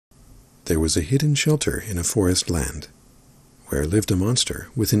there was a hidden shelter in a forest land, where lived a monster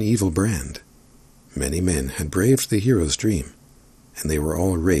with an evil brand. Many men had braved the hero's dream, and they were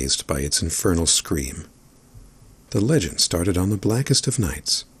all raised by its infernal scream. The legend started on the blackest of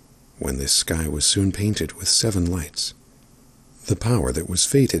nights, when this sky was soon painted with 7 lights. The power that was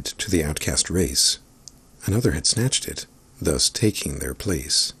fated to the outcast race, another had snatched it, thus taking their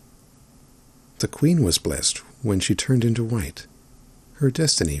place. The queen was blessed when she turned into white. Her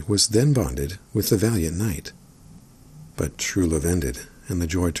destiny was then bonded with the valiant knight. But true love ended, and the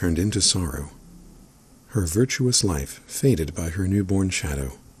joy turned into sorrow. Her virtuous life faded by her newborn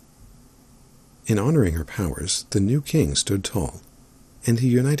shadow. In honoring her powers, the new king stood tall, and he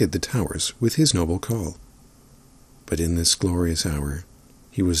united the towers with his noble call. But in this glorious hour,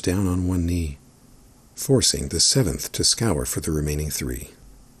 he was down on one knee, forcing the 7th to scour for the remaining 3.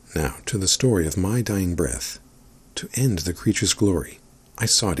 Now to the story of my dying breath. To end the creature's glory, I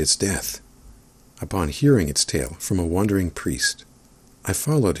sought its death. Upon hearing its tale from a wandering priest, I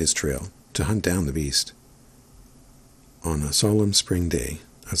followed his trail to hunt down the beast. On a solemn spring day,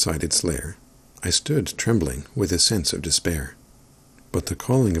 outside its lair, I stood trembling with a sense of despair. But the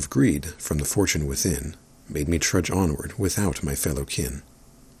calling of greed from the fortune within made me trudge onward without my fellow kin.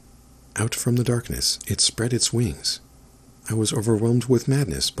 Out from the darkness it spread its wings. I was overwhelmed with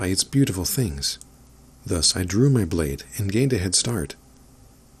madness by its beautiful things. Thus I drew my blade and gained a head start.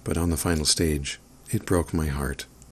 But on the final stage, it broke my heart.